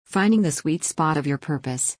Finding the sweet spot of your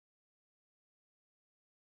purpose.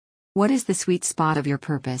 What is the sweet spot of your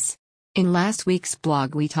purpose? In last week's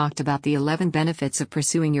blog, we talked about the 11 benefits of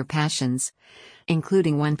pursuing your passions,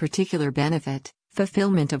 including one particular benefit: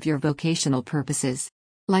 fulfillment of your vocational purposes.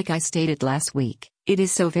 Like I stated last week, it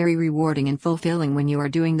is so very rewarding and fulfilling when you are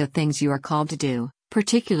doing the things you are called to do,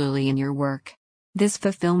 particularly in your work. This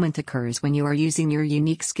fulfillment occurs when you are using your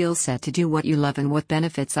unique skill set to do what you love and what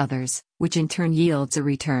benefits others, which in turn yields a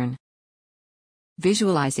return.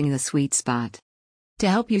 Visualizing the sweet spot. To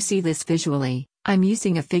help you see this visually, I'm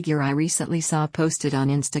using a figure I recently saw posted on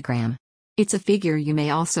Instagram. It's a figure you may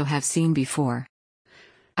also have seen before.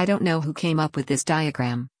 I don't know who came up with this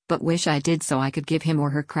diagram, but wish I did so I could give him or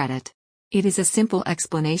her credit. It is a simple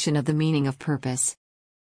explanation of the meaning of purpose.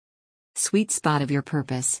 Sweet spot of your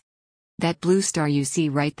purpose. That blue star you see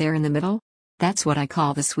right there in the middle? That's what I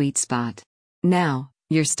call the sweet spot. Now,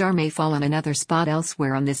 your star may fall on another spot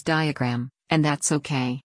elsewhere on this diagram, and that's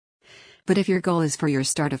okay. But if your goal is for your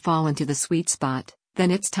star to fall into the sweet spot,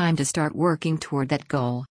 then it's time to start working toward that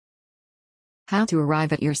goal. How to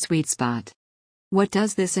arrive at your sweet spot. What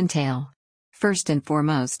does this entail? First and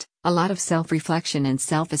foremost, a lot of self-reflection and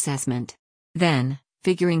self-assessment. Then,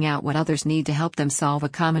 figuring out what others need to help them solve a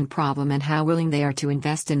common problem and how willing they are to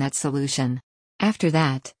invest in that solution. After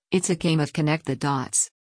that, it's a game of connect the dots.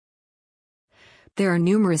 There are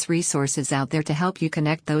numerous resources out there to help you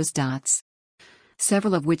connect those dots,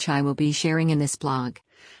 several of which I will be sharing in this blog,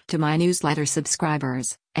 to my newsletter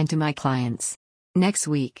subscribers, and to my clients. Next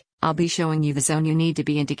week, I'll be showing you the zone you need to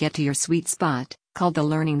be in to get to your sweet spot, called the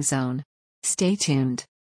learning zone. Stay tuned.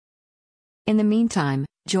 In the meantime,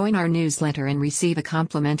 join our newsletter and receive a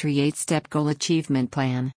complimentary 8-step goal achievement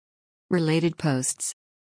plan. Related posts.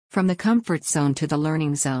 From the comfort zone to the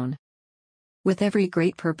learning zone. With every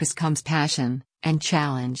great purpose comes passion and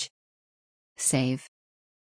challenge. Save.